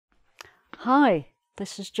Hi,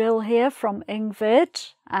 this is Gill here from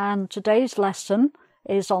engVid, and today's lesson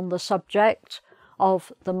is on the subject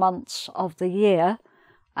of the months of the year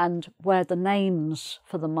and where the names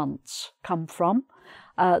for the months come from.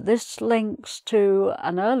 This links to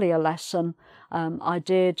an earlier lesson I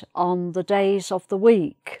did on the days of the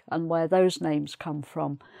week and where those names come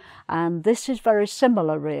from. And this is very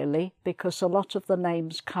similar really, because a lot of the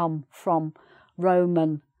names come from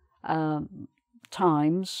Roman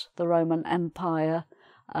times, the Roman Empire,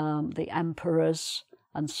 the emperors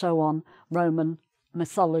and so on, Roman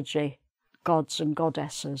mythology, gods and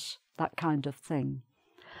goddesses, that kind of thing,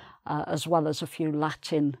 as well as a few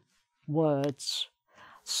Latin words.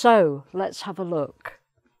 So let's have a look.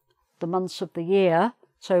 The months of the year.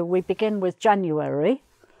 So we begin with January,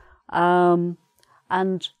 and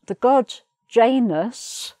the god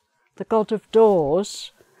Janus, the god of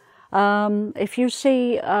doors. If you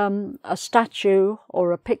see a statue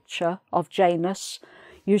or a picture of Janus,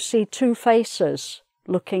 you see two faces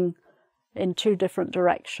looking in two different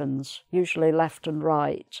directions, usually left and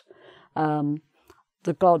right.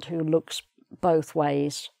 The god who looks both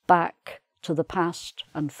ways, back to the past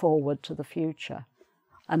and forward to the future.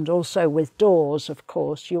 And also with doors, of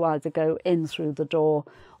course, you either go in through the door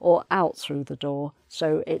or out through the door.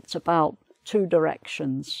 So it's about two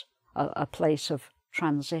directions, a place of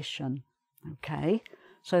transition. Okay,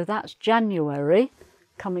 so that's January,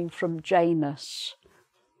 coming from Janus.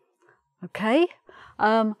 Okay,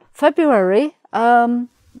 February,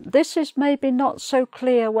 this is maybe not so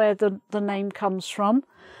clear where the name comes from,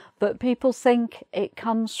 but people think it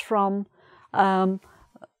comes from the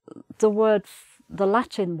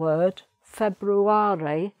Latin word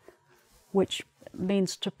februare, which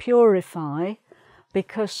means to purify,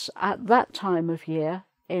 because at that time of year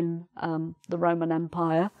in the Roman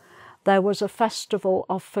Empire, there was a festival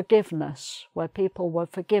of forgiveness where people were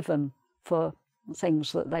forgiven for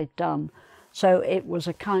things that they'd done. So it was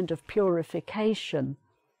a kind of purification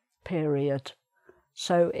period.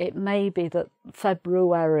 So it may be that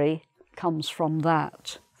February comes from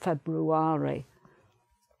that, February.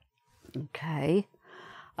 Okay.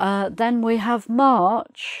 Then we have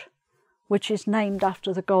March, which is named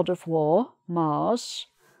after the god of war, Mars.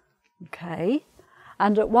 Okay.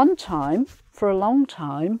 And at one time, for a long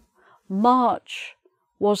time, March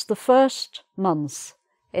was the first month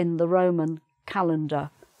in the Roman calendar.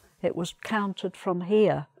 It was counted from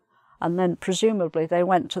here. And then presumably they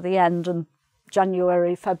went to the end and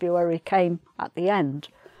January, February came at the end.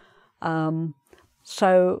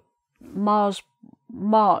 So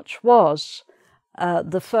March was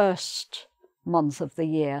the first month of the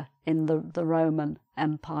year in the Roman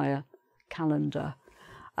Empire calendar.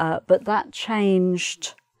 But that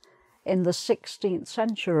changed in the 16th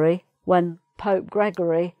century when Pope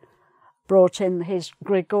Gregory brought in his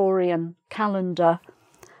Gregorian calendar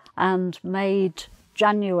and made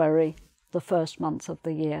January the first month of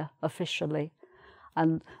the year officially.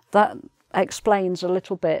 And that explains a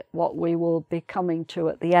little bit what we will be coming to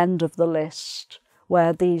at the end of the list,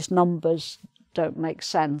 where these numbers don't make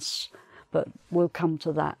sense, but we'll come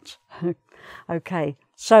to that. Okay,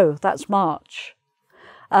 so that's March.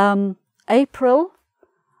 April,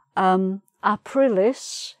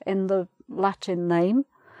 Aprilis in the Latin name,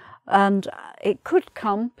 and it could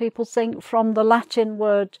come, people think, from the Latin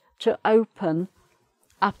word to open,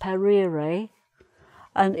 aperire,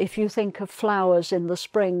 and if you think of flowers in the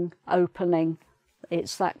spring opening,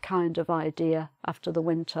 it's that kind of idea. After the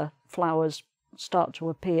winter, flowers start to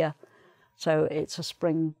appear, so it's a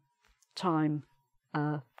springtime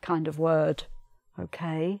kind of word.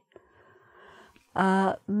 Okay.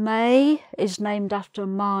 May is named after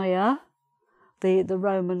Maya, the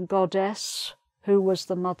Roman goddess who was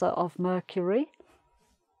the mother of Mercury.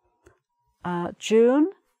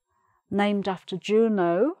 June, named after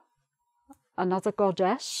Juno, another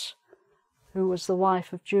goddess who was the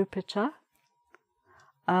wife of Jupiter.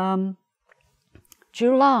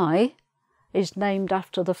 July is named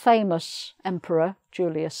after the famous emperor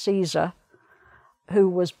Julius Caesar, who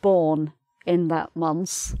was born in that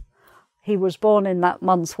month. He was born in that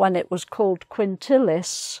month when it was called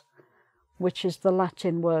Quintilis, which is the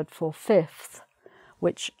Latin word for fifth,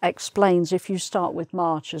 which explains, if you start with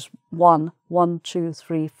March as 1, 2,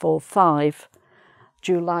 3, 4, 5,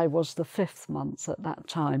 July was the fifth month at that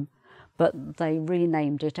time, but they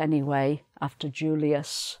renamed it anyway after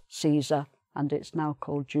Julius Caesar, and it's now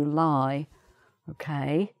called July.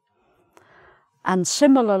 Okay. And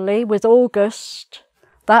similarly with August,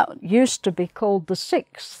 that used to be called the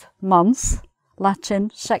sixth month, Latin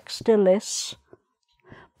sextilis,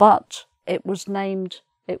 but it was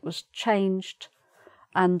changed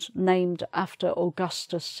and named after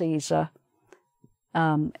Augustus Caesar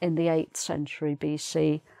in the 8th century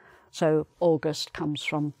BC. So August comes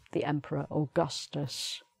from the Emperor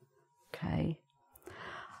Augustus. Okay.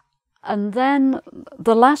 And then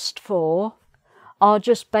the last 4 are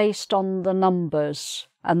just based on the numbers,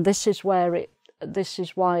 and this is why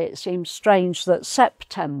it seems strange that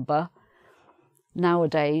September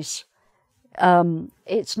nowadays,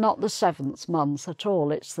 it's not the 7th month at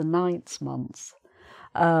all, it's the 9th month.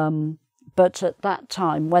 But at that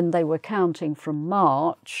time, when they were counting from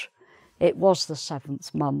March, it was the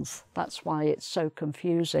 7th month. That's why it's so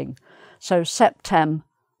confusing. So Septem,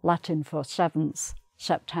 Latin for 7th,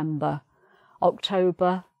 September.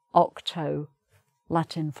 October, Octo,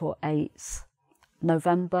 Latin for 8th.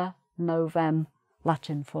 November, Novem,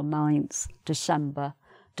 Latin for 9th. December,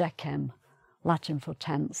 Decem, Latin for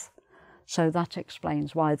 10th. So that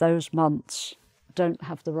explains why those months don't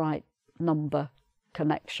have the right number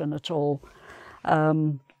connection at all.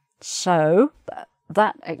 So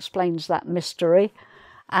that explains that mystery,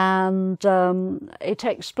 and it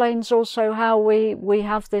explains also how we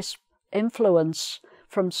have this influence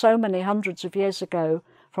from so many hundreds of years ago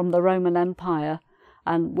from the Roman Empire,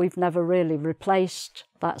 and we've never really replaced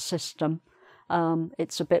that system.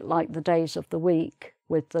 It's a bit like the days of the week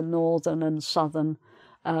with the northern and southern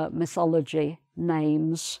mythology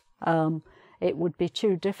names. It would be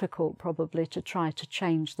too difficult probably to try to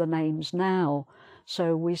change the names now.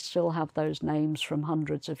 So we still have those names from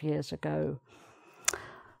hundreds of years ago.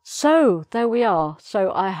 So there we are.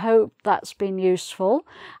 So I hope that's been useful.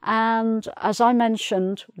 And as I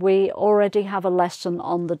mentioned, we already have a lesson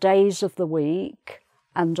on the days of the week,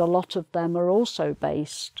 and a lot of them are also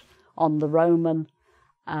based on the Roman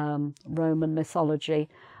mythology,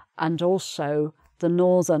 and also the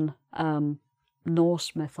northern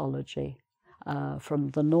Norse mythology. From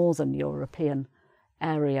the Northern European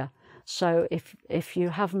area. So if you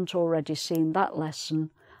haven't already seen that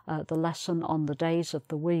lesson, the lesson on the days of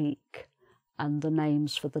the week and the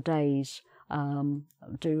names for the days,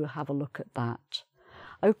 do have a look at that.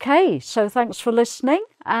 Okay, so thanks for listening,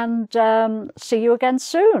 and see you again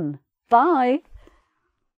soon. Bye.